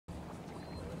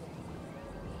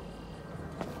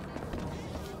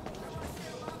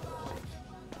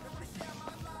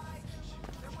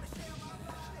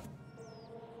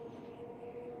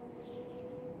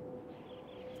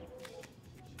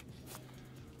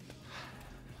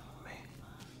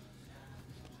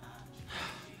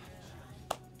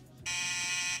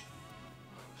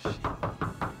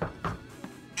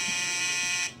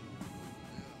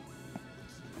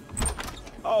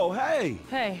Oh, hey.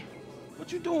 Hey. What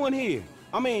you doing here?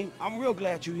 I mean, I'm real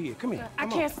glad you're here. Come here. I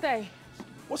can't stay.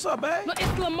 What's up, babe? No,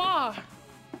 it's Lamar.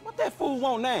 What that fool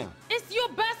want now? It's your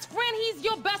best friend. He's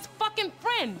your best fucking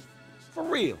friend. For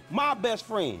real. My best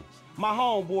friend. My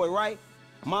homeboy, right?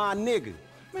 My nigga.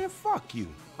 Man, fuck you.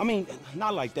 I mean,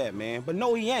 not like that, man. But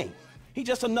no, he ain't. He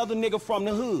just another nigga from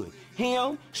the hood.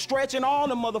 Him, stretching all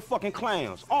the motherfucking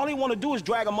clowns. All he wanna do is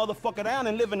drag a motherfucker down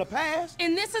and live in the past.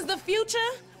 And this is the future?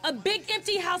 A big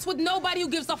empty house with nobody who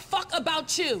gives a fuck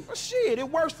about you. Well, shit, it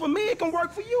works for me, it can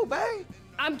work for you, babe.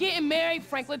 I'm getting married,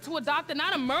 Franklin, to a doctor,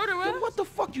 not a murderer. Then what the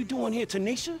fuck you doing here,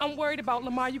 Tanisha? I'm worried about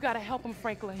Lamar. You gotta help him,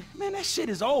 Franklin. Man, that shit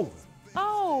is over.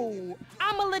 Oh,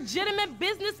 I'm a legitimate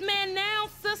businessman now,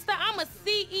 sister. I'm a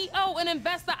CEO, an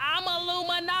investor. I'm a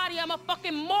Illuminati. I'm a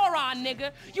fucking moron,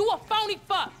 nigga. You a phony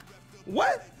fuck.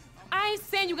 What? I ain't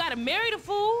saying you gotta marry the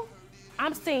fool.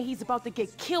 I'm saying he's about to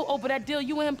get killed over that deal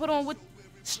you and him put on with...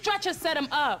 Stretcher set him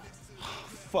up.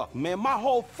 Fuck, man, my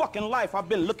whole fucking life I've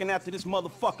been looking after this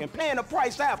motherfucking, paying the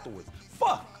price afterwards.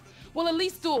 Fuck. Well, at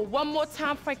least do it one more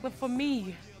time, Franklin, for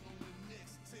me.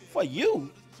 For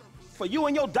you? For you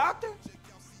and your doctor?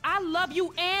 I love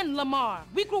you and Lamar.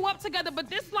 We grew up together, but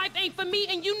this life ain't for me,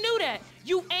 and you knew that.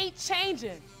 You ain't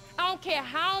changing. I don't care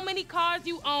how many cars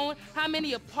you own, how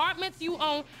many apartments you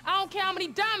own. I don't care how many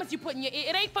diamonds you put in your ear.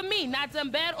 It ain't for me, not done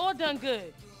bad or done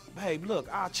good. Babe, look,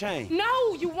 I'll change.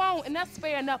 No, you won't, and that's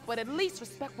fair enough, but at least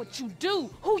respect what you do,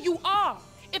 who you are.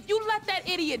 If you let that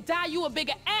idiot die, you a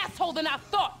bigger asshole than I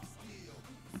thought.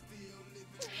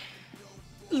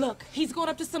 Look, he's going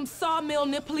up to some sawmill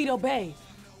near Paleto Bay.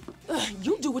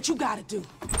 You do what you gotta do.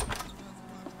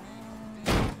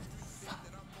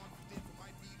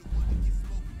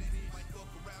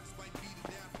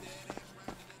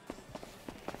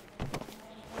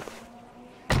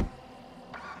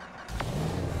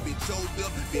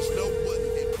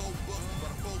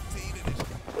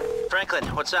 Franklin,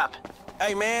 what's up?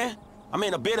 Hey, man, I'm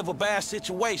in a bit of a bad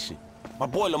situation. My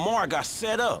boy Lamar got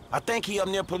set up. I think he up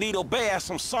near Paleto Bay at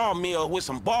some sawmill with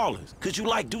some ballers. Could you,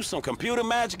 like, do some computer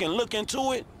magic and look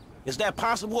into it? Is that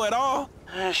possible at all?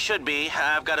 Should be.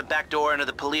 I've got a back door into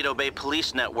the Paleto Bay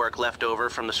police network left over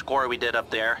from the score we did up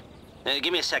there.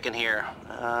 Give me a second here.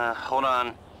 Hold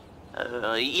on.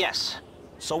 Yes.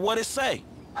 So what'd it say?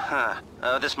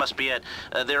 This must be it.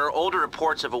 There are older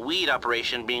reports of a weed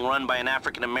operation being run by an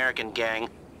African-American gang.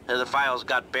 The files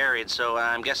got buried, so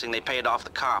I'm guessing they paid off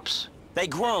the cops. They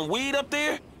growing weed up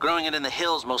there? Growing it in the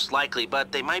hills, most likely,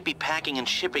 but they might be packing and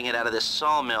shipping it out of this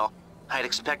sawmill. I'd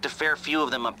expect a fair few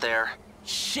of them up there.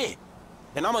 Shit.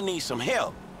 Then I'm gonna need some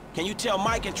help. Can you tell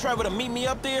Mike and Trevor to meet me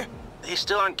up there? They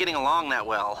still aren't getting along that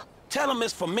well. Tell them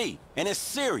it's for me, and it's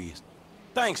serious.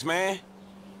 Thanks, man.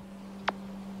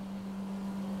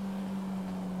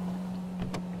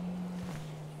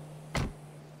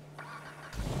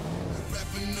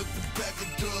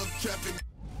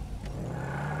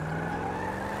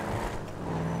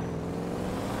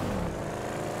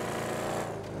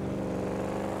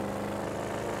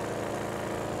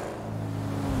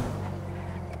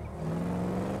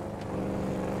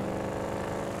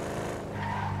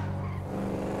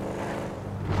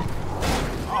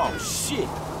 Oh, shit.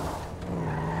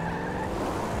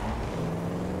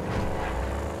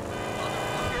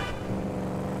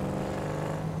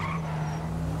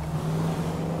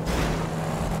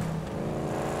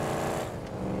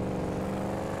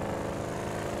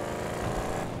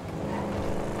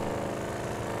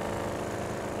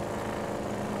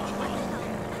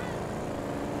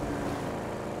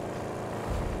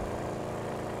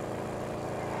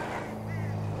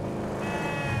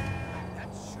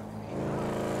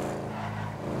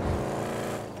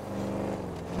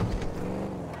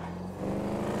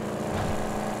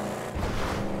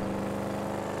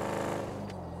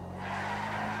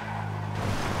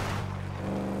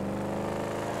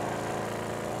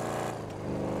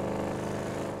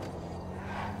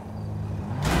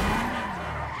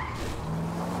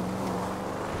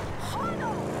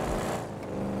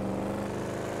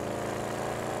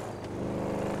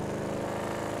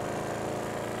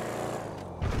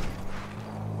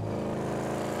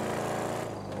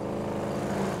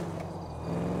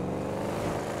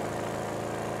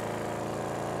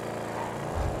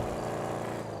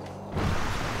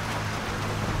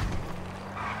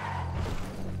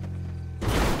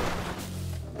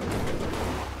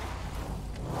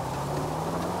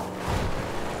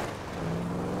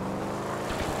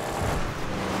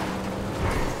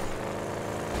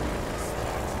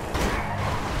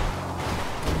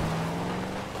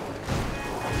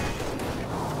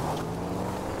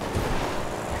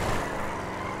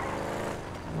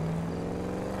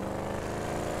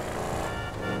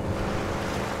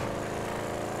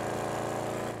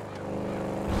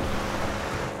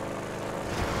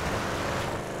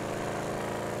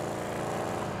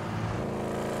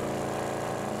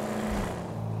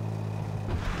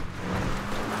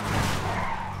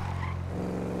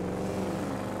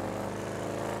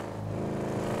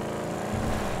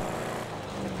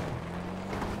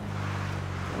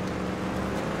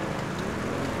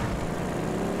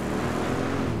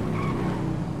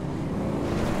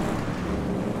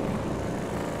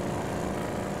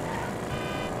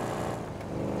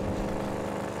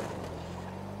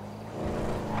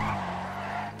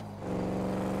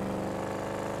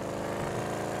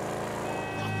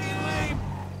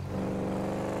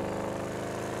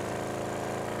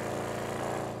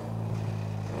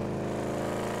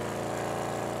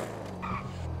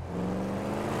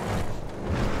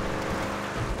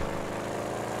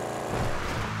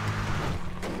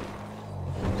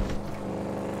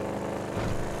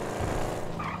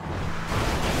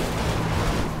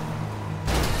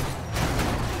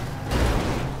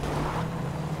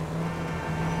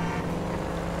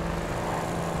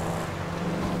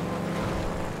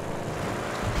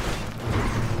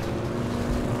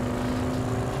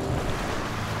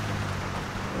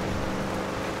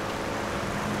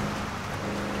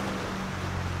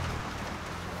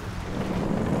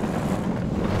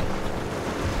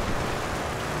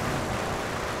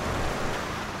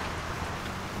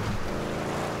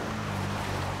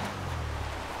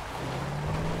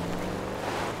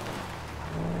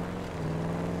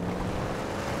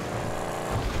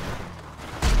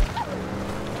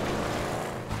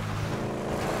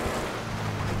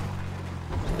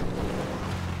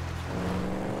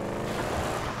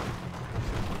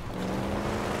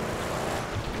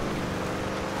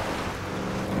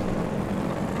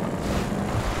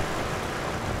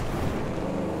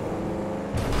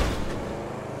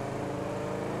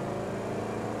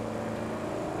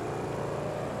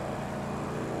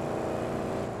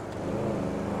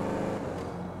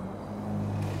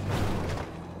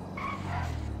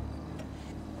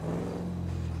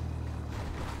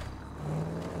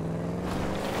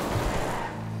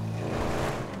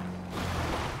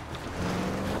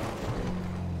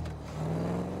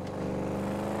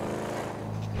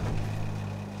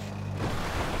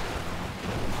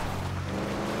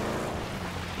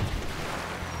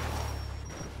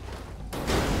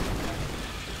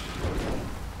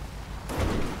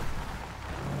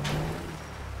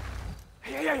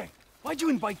 Why'd you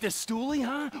invite this stoolie,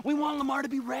 huh? We want Lamar to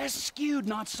be rescued,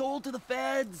 not sold to the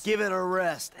feds. Give it a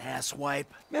rest, asswipe.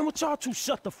 Man, would y'all two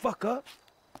shut the fuck up?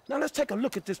 Now let's take a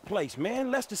look at this place, man.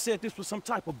 Lester said this was some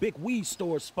type of big weed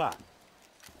store spot.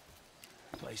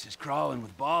 Place is crawling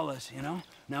with Ballas, you know?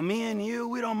 Now me and you,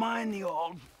 we don't mind the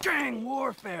old gang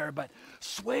warfare, but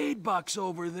Suede Buck's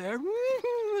over there.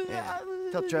 Yeah,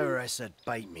 tell Trevor I said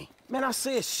bite me. Man, I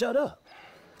said shut up.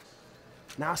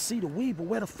 Now I see the weed, but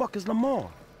where the fuck is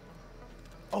Lamar?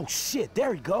 Oh shit,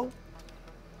 there he go.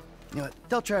 You know what?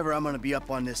 Tell Trevor I'm gonna be up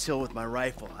on this hill with my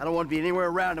rifle. I don't want to be anywhere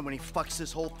around him when he fucks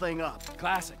this whole thing up.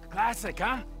 Classic,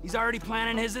 huh? He's already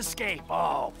planning his escape.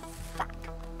 Oh, fuck.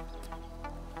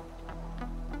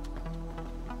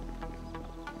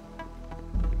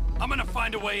 I'm gonna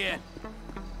find a way in.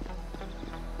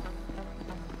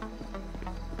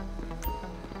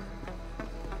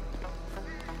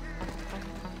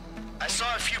 I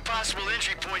saw a few possible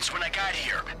entry points when I got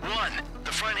here. One,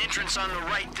 the front entrance on the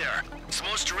right there. It's the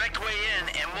most direct way in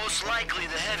and most likely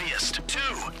the heaviest.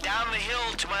 Two, down the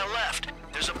hill to my left.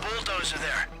 There's a bulldozer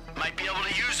there. Might be able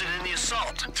to use it in the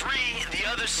assault. Three, the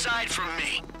other side from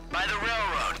me, by the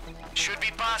railroad. Should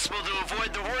be possible to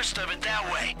avoid the worst of it that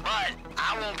way, but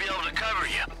I won't be able to cover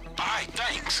you. All right,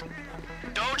 thanks.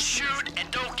 Don't shoot and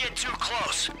don't get too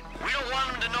close. We don't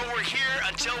want them to know we're here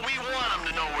until we want them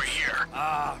to know we're here.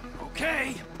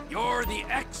 Okay. You're the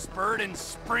expert in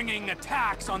springing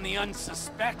attacks on the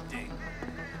unsuspecting.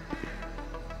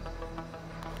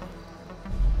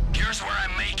 Here's where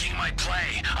I'm making my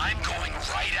play. I'm going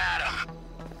right at him.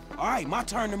 All right, my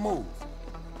turn to move.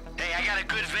 Hey, I got a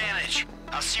good vantage.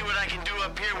 I'll see what I can do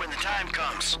up here when the time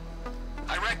comes.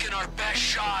 I reckon our best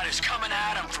shot is coming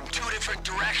at him from two different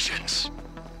directions.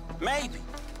 Maybe.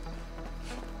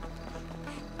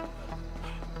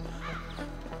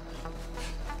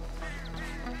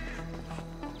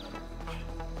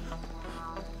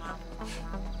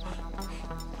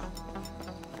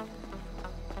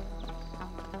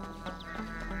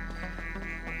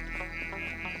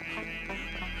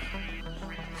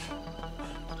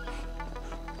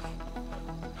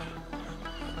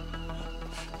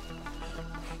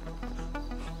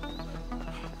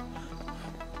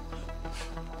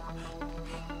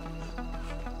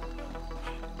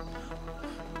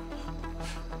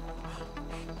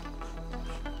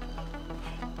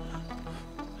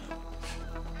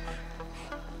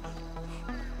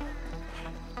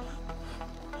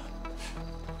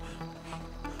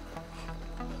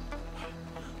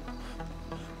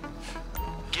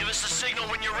 Give us a signal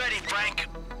when you're ready, Frank.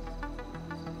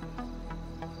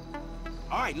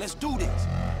 All right, let's do this.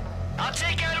 I'll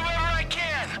take out whoever I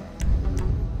can.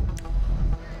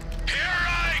 Here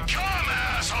I come,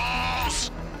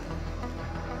 assholes!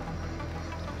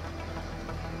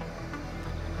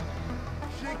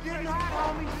 Shit getting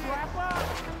hot, homie. Strap up.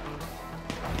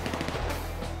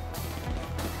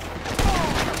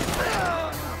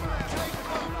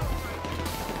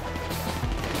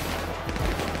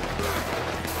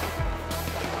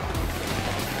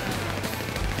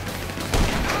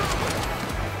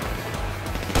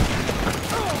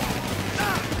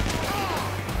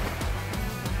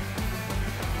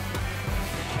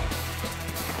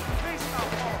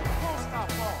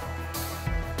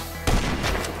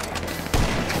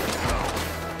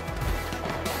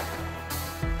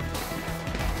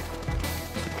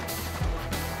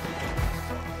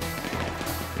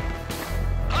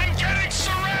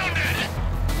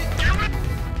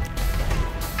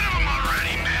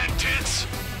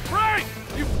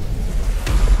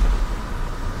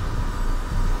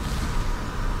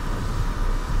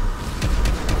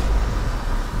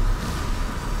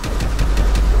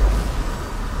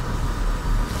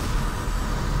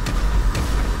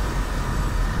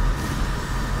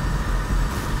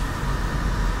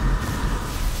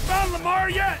 Lamar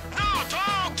yet? No,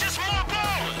 dog, just more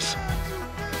balls!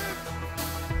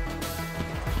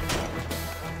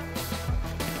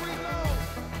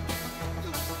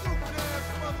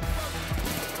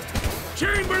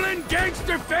 Chamberlain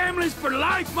gangster families for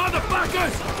life,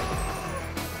 motherfuckers!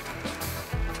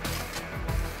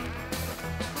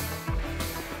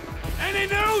 Any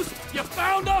news? You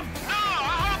found them? No,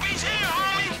 I hope he's here,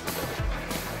 homie!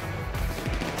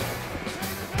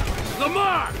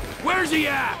 Lamar, where's he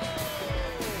at?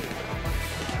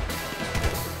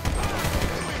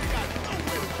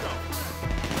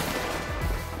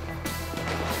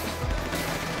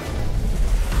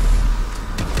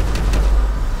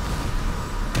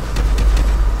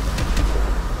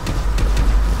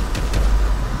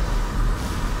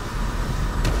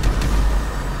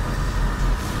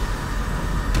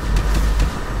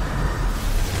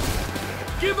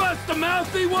 Give us the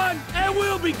mouthy one, and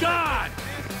we'll be gone!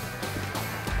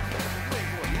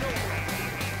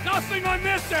 Nothing on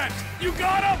this end! You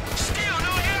got him? Still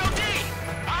no LD!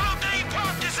 I hope they ain't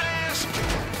popped his ass!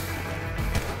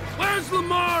 Where's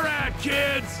Lamar at,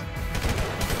 kids?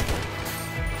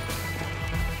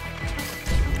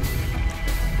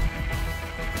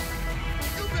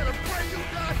 You better pray you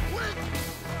die quick!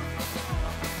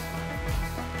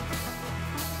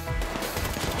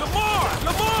 Lamar!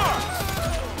 Lamar!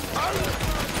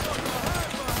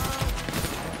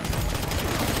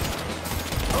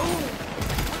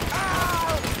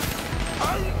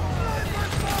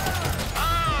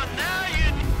 Oh, now you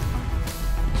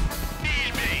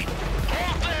need me.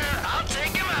 Hold there, I'll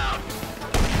take him out.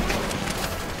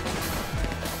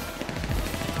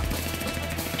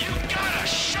 You got a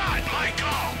shot,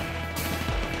 Michael!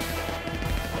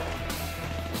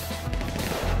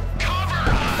 Cover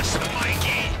us,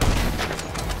 Mikey!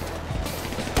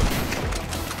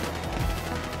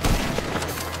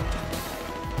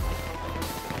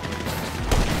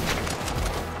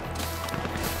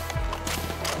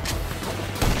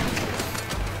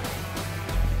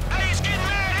 Hey, it's getting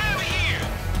mad heavy here!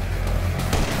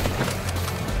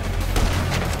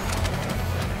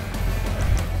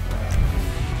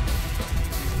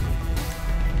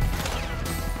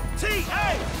 T,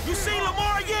 hey! You seen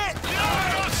Lamar yet?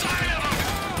 No sign of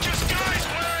him! Just guys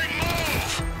wearing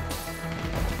move!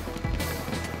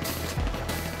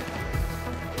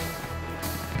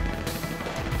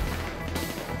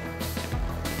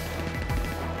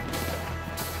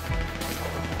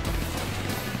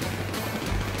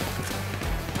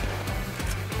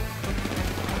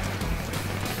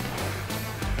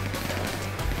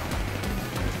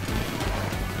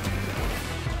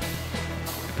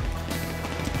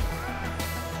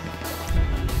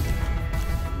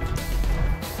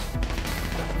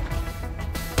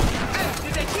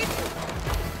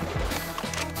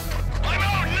 I'm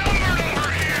outnumbered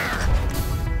over here!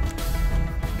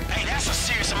 Hey, that's a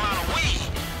serious amount of weed.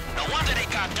 No wonder they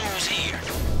got dudes here.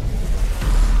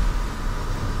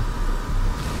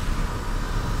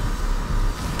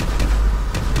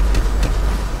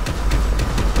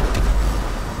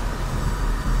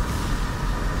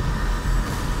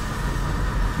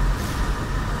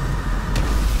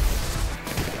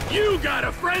 You got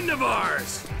a friend of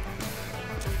ours!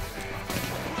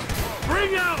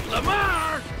 Bring out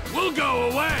Lamar! We'll go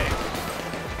away!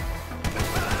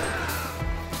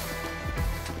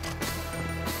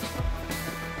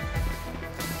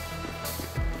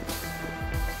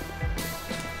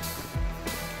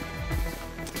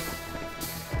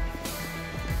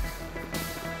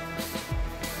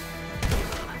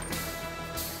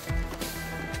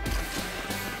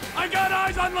 I got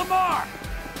eyes on Lamar!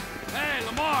 Hey,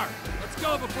 Lamar, let's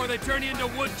go before they turn you into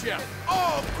wood chip.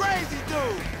 Oh, crazy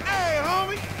dude! Hey,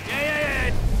 homie!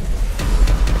 Yeah.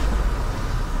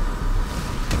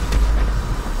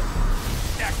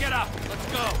 Yeah, get up. Let's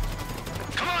go.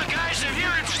 Come on, guys, if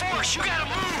you're in force, you gotta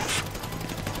move!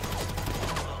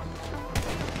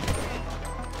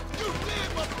 You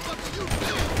live, motherfucker! You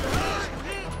live! You heard?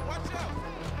 Watch out!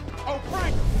 Oh,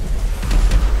 Frank!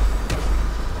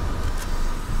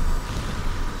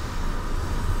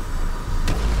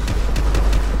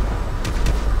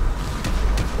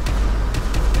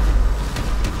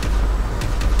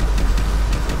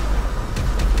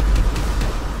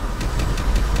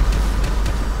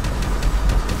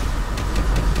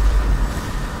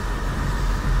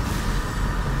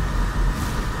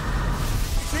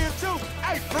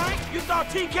 You thought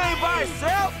T came by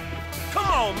himself? Come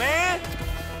on, man.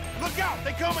 Look out!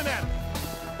 They coming at us!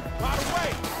 By the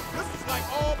way, this is like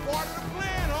all part of the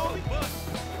plan, homie!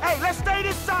 Hey, let's stay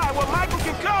this side where Michael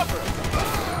can cover.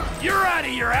 You're out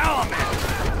of your element.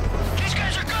 These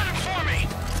guys are gunning for me!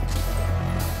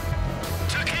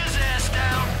 Took his ass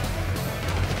down.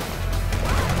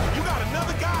 You got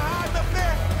another guy hiding up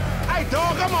there? Hey,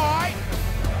 dog, I'm alright!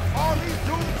 All these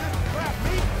dudes just crap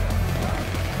me?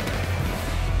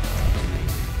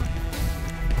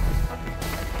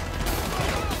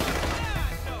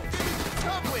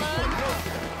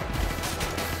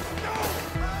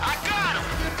 I got him!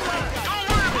 Don't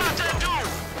worry about that dude!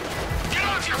 Get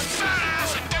off your fat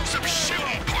ass and do some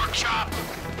shooting, pork chop!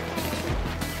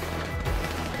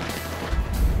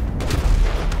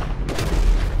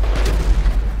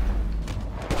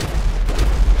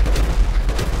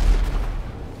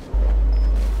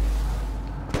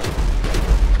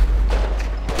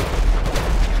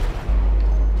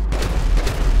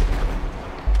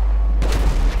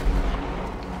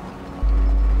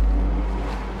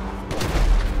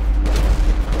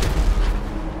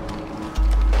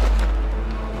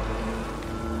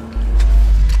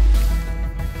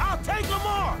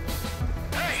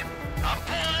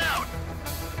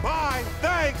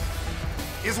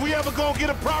 ever gonna get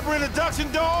a proper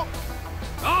introduction, dog?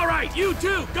 All right, you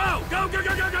two, go! Go, go,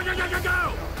 go, go, go, go, go, go,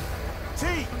 go!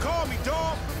 T, call me,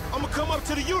 dog. I'm gonna come up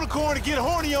to the Unicorn and get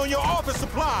horny on your office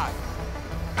supply.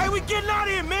 Hey, we getting out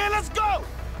of here, man. Let's go.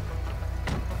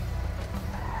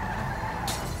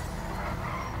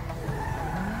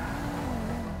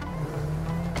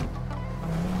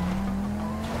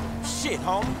 Shit,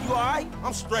 homie. You all right?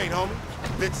 I'm straight, homie.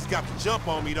 Bitches got the jump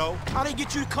on me, though. How they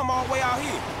get you to come all the way out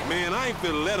here? Man, I ain't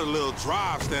finna let a little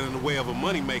drive stand in the way of a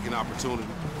money-making opportunity.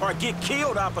 Or get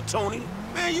killed opportunity?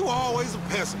 Man, you always a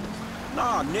pessimist.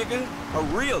 Nah, nigga. A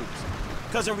realist.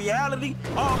 Cause in reality,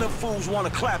 all them fools wanna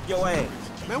clap your ass.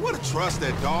 Man, what a trust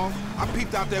that, dog. I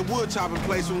peeped out that wood chopping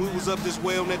place when we was up this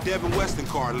way on that Devin Weston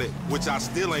car lit, which I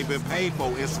still ain't been paid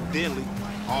for, incidentally.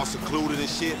 All secluded and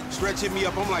shit. Stretch hit me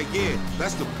up, I'm like, yeah,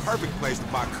 that's the perfect place to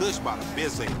buy kush by the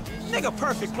biz end. Nigga,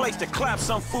 perfect place to clap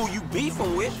some fool you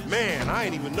beefing with. Man, I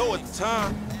ain't even know at the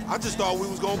time. I just thought we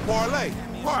was gonna parlay.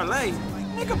 Parlay?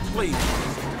 Nigga, please.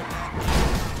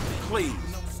 Please.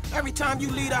 Every time you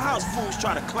leave the house, fools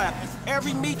try to clap you.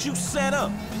 Every meet you set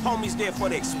up, homies there for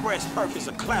the express purpose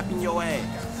of clapping your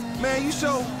ass. Man, you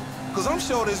sure? Cause I'm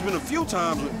sure there's been a few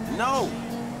times when... No,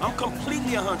 I'm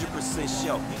completely 100%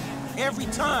 sure. Every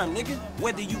time, nigga.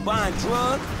 Whether you buying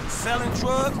drugs, selling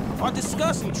drugs, or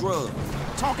discussing drugs.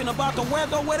 Talking about the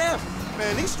weather or whatever.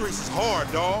 Man, these streets is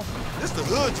hard, dawg. This the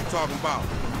hood you talking about.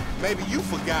 Maybe you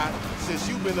forgot, since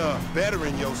you've been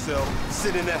bettering yourself,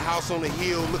 sitting in that house on the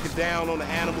hill looking down on the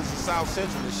animals in South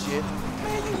Central and shit.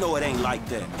 Man, you know it ain't like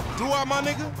that. Do I, my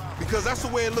nigga? Because that's the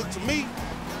way it looked to me.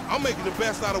 I'm making the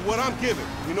best out of what I'm giving.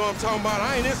 You know what I'm talking about?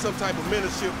 I ain't in some type of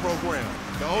mentorship program.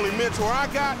 The only mentor I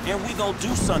got... And we gonna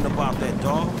do something about that,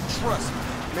 dawg. Trust me.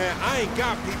 Man, I ain't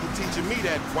got people teaching me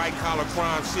that white-collar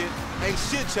crime shit. Ain't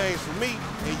shit changed for me,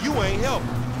 and you ain't helping.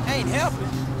 Ain't helping?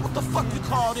 What the fuck you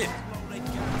call this?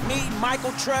 Me,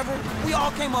 Michael, Trevor, we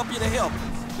all came up here to help.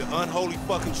 The unholy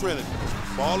fucking trinity.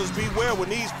 Ballers beware when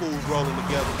these fools rolling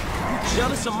together. You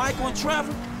jealous of Michael and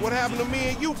Trevor? What happened to me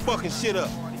and you fucking shit up?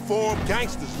 Form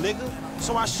gangsters, nigga.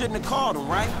 So I shouldn't have called them,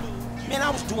 right? Man, I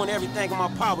was doing everything in my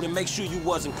power to make sure you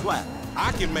wasn't clapped.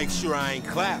 I can make sure I ain't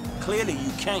clapped. Clearly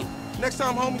you can't. Next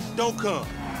time, homie, don't come.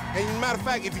 And matter of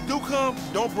fact, if you do come,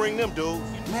 don't bring them dudes.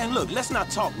 Man, look, let's not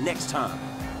talk next time.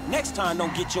 Next time,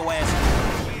 don't get your ass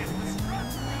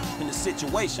in the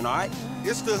situation, all right?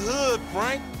 It's the hood,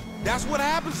 Frank. That's what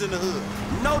happens in the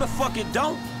hood. No, the fuck it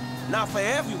don't. Not for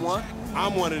everyone.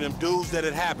 I'm one of them dudes that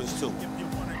it happens to.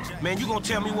 Man, you gonna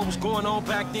tell me what was going on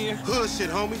back there? Hood shit,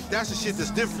 homie. That's the shit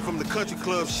that's different from the country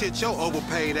club shit your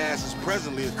overpaid ass is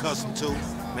presently accustomed to.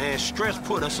 Man, Stress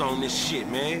put us on this shit,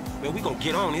 man. Man, we gonna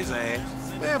get on his ass.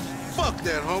 Man, fuck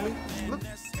that, homie. Look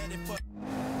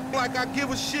like I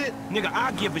give a shit. Nigga,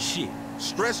 I give a shit.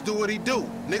 Stress do what he do.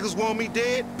 Niggas want me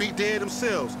dead, be dead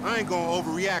themselves. I ain't gonna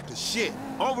overreact to shit.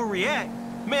 Overreact?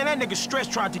 Man, that nigga Stress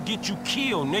tried to get you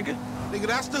killed, nigga. Nigga,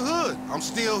 that's the hood. I'm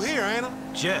still here, ain't I?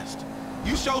 Just.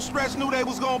 You sure Stress knew they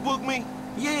was gonna book me?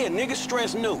 Yeah, nigga,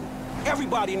 Stress knew.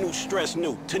 Everybody knew Stress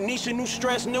knew. Tanisha knew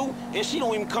Stress knew, and she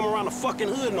don't even come around the fucking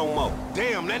hood no more.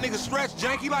 Damn, that nigga Stress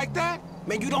janky like that?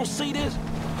 Man, you don't see this?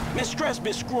 Man, Stress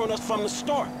been screwing us from the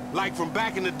start. Like from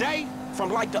back in the day?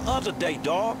 From like the other day,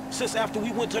 dawg. Since after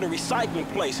we went to the recycling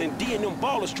place and D and them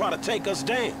ballers try to take us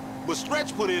down. But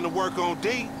Stretch put in the work on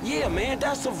D. Yeah, man,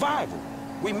 that's survival.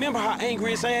 Remember how angry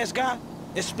his ass got?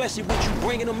 Especially with you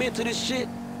bringing him into this shit?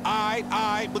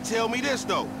 Aight, but tell me this,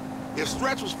 though. If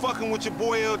Stretch was fucking with your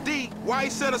boy LD, why he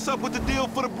set us up with the deal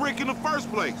for the brick in the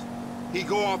first place? He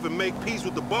go off and make peace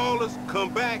with the ballers, come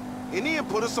back, and then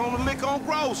put us on the lick on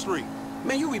Grove Street.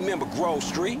 Man, you remember Grove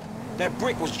Street? That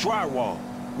brick was drywall.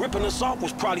 Ripping us off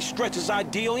was probably Stretch's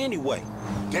ideal anyway.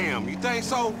 Damn, you think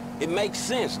so? It makes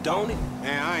sense, don't it?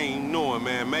 Man, I ain't knowing,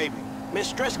 man, maybe. Man,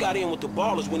 Stretch got in with the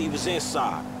ballers when he was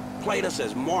inside. Played us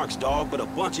as marks, dog, but a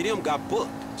bunch of them got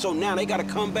booked. So now they gotta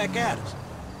come back at us.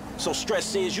 So Stretch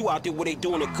sends you out there where they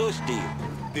doing a kush deal.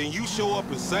 Then you show up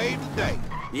and save the day.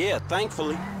 Yeah,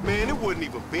 thankfully. Man, it wouldn't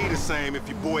even be the same if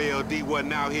your boy LD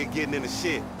wasn't out here getting in the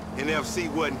shit. And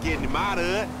FC wasn't getting him out of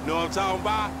it. Know what I'm talking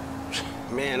about?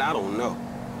 Man, I don't know.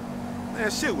 Man,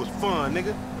 shit was fun,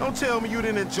 nigga. Don't tell me you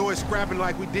didn't enjoy scrapping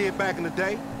like we did back in the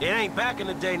day. It ain't back in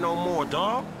the day no more,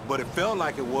 dawg. But it felt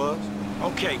like it was.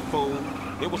 Okay, fool.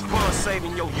 It was fun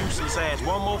saving your useless ass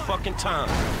one more fucking time.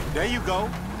 There you go.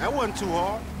 That wasn't too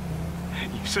hard.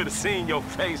 You should have seen your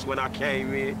face when I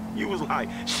came in. You was like,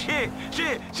 shit.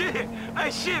 Hey,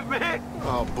 shit, man.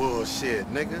 Oh,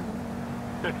 bullshit, nigga.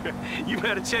 You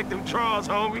better check them drawers,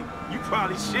 homie. You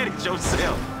probably shitted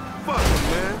yourself. Fuck it,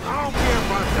 man. I don't care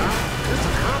if I die. It's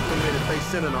a compliment if they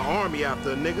sending an army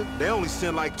after a nigga. They only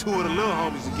send like 2 of the little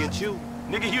homies to get you.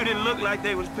 Nigga, you didn't look like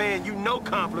they was paying you no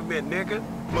compliment, nigga.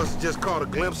 Must have just caught a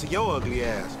glimpse of your ugly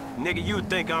ass. Nigga, you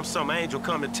think I'm some angel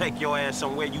come to take your ass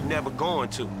somewhere you never going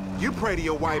to. You pray to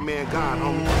your white man God,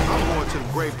 homie. I'm going to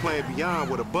the great plain beyond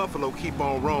where the buffalo keep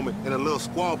on roaming and the little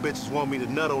squaw bitches want me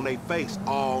to nut on their face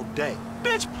all day.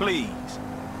 Bitch, please.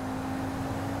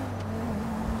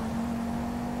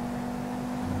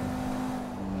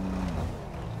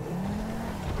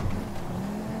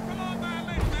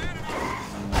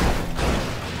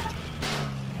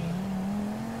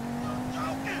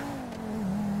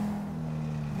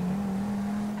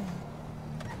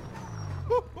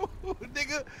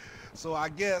 Nigga, so I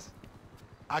guess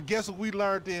what we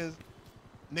learned is,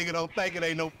 nigga don't think it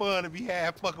ain't no fun to be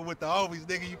half fucking with the homies,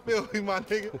 nigga. You feel me, my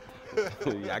nigga?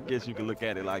 Yeah, I guess you can look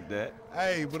at it like that.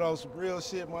 Hey, but on some real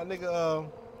shit, my nigga,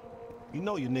 you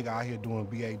know your nigga out here doing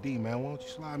BAD, man. Why don't you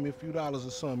slide me a few dollars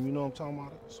or something? You know what I'm talking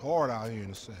about? It's hard out here in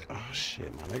the set. Oh,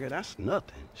 shit, my nigga, that's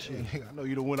nothing. Shit. Yeah, nigga, I know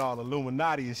you done went all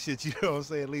Illuminati and shit, you know what I'm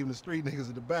saying, leaving the street niggas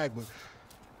in the back, but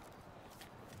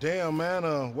damn,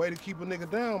 man, way to keep a nigga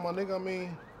down, my nigga. I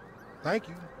mean, thank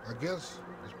you. I guess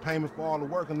it's payment for all the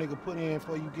work a nigga put in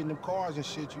for you getting them cars and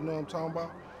shit, you know what I'm talking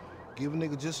about? Give a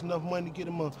nigga just enough money to get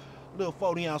him a little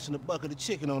 40 ounce in a bucket of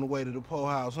chicken on the way to the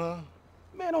poorhouse, huh?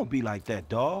 Man, don't be like that,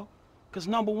 dawg. Cause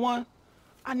number one,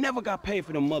 I never got paid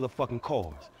for them motherfucking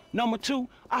cars. Number two,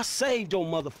 I saved your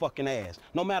motherfucking ass.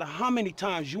 No matter how many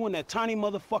times you and that tiny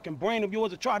motherfucking brain of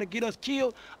yours have tried to get us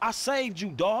killed, I saved you,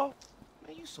 dawg.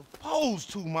 Man, you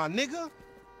supposed to, my nigga.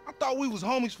 I thought we was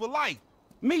homies for life.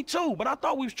 Me too, but I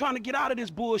thought we was trying to get out of this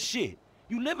bullshit.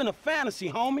 You live in a fantasy,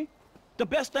 homie. The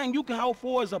best thing you can hope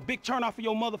for is a big turnout for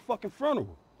your motherfucking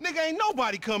funeral. Nigga, ain't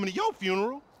nobody coming to your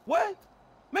funeral. What?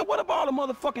 Man, what about all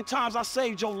the motherfucking times I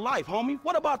saved your life, homie?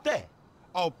 What about that?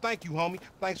 Oh, thank you, homie.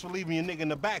 Thanks for leaving your nigga in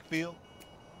the backfield.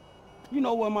 You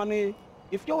know what, my nigga?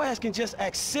 If your ass can just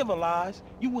act civilized,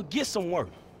 you would get some work.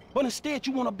 But instead,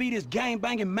 you want to be this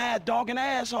gang-banging, mad-dogging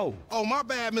asshole. Oh, my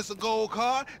bad, Mr. Gold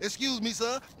Card. Excuse me,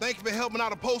 sir. Thank you for helping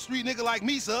out a post-street nigga like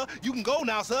me, sir. You can go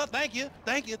now, sir. Thank you.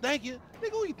 Thank you. Thank you.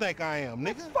 Nigga, who you think I am,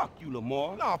 nigga? Fuck you,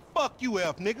 Lamar. Nah, fuck you,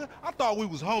 F, nigga. I thought we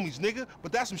was homies, nigga.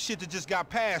 But that's some shit that just got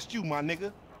past you, my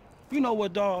nigga. You know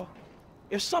what, dawg?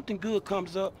 If something good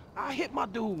comes up, I hit my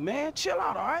dude, man. Chill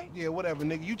out, all right? Yeah, whatever,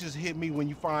 nigga. You just hit me when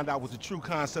you find out what the true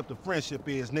concept of friendship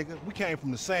is, nigga. We came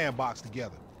from the sandbox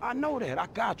together. I know that. I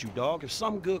got you, dawg. If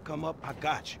something good come up, I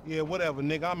got you. Yeah, whatever,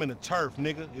 nigga. I'm in the turf,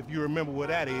 nigga, if you remember where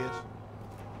that is.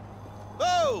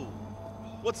 Oh!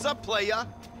 What's up, playa?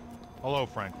 Hello,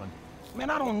 Franklin. Man,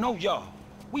 I don't know y'all.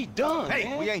 We done, Hey,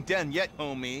 man. we ain't done yet,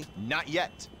 homie. Not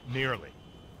yet. Nearly.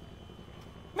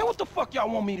 Man, what the fuck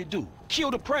y'all want me to do? Kill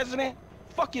the president?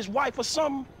 Fuck his wife or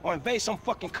something? Or invade some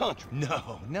fucking country?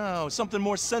 No, something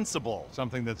more sensible.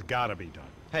 Something that's gotta be done.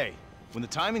 Hey, when the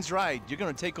timing's right, you're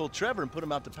gonna take old Trevor and put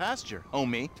him out to pasture,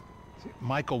 homie.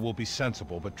 Michael will be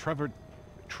sensible, but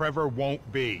Trevor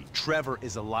won't be. Trevor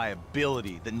is a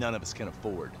liability that none of us can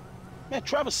afford. Man,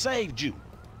 Trevor saved you.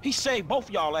 He saved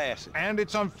both y'all asses. And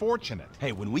it's unfortunate.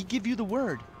 Hey, when we give you the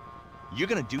word, you're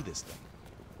gonna do this thing.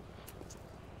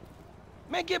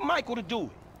 Man, get Michael to do it.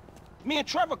 Me and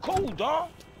Trevor cool, dawg.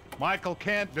 Michael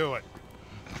can't do it.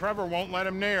 Trevor won't let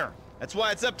him near. That's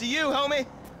why it's up to you, homie.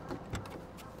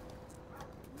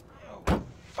 Oh,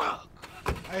 fuck.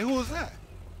 Hey, who was that?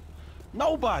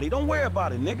 Nobody. Don't worry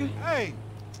about it, nigga. Hey.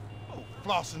 Oh,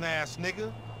 flossing ass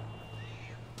nigga.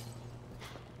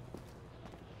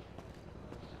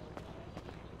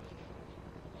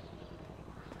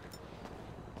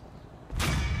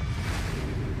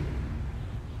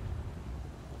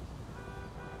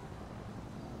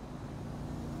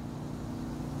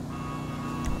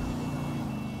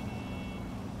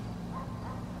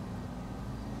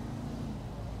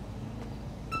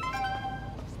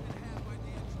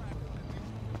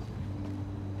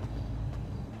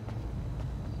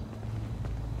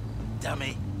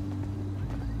 Dummy.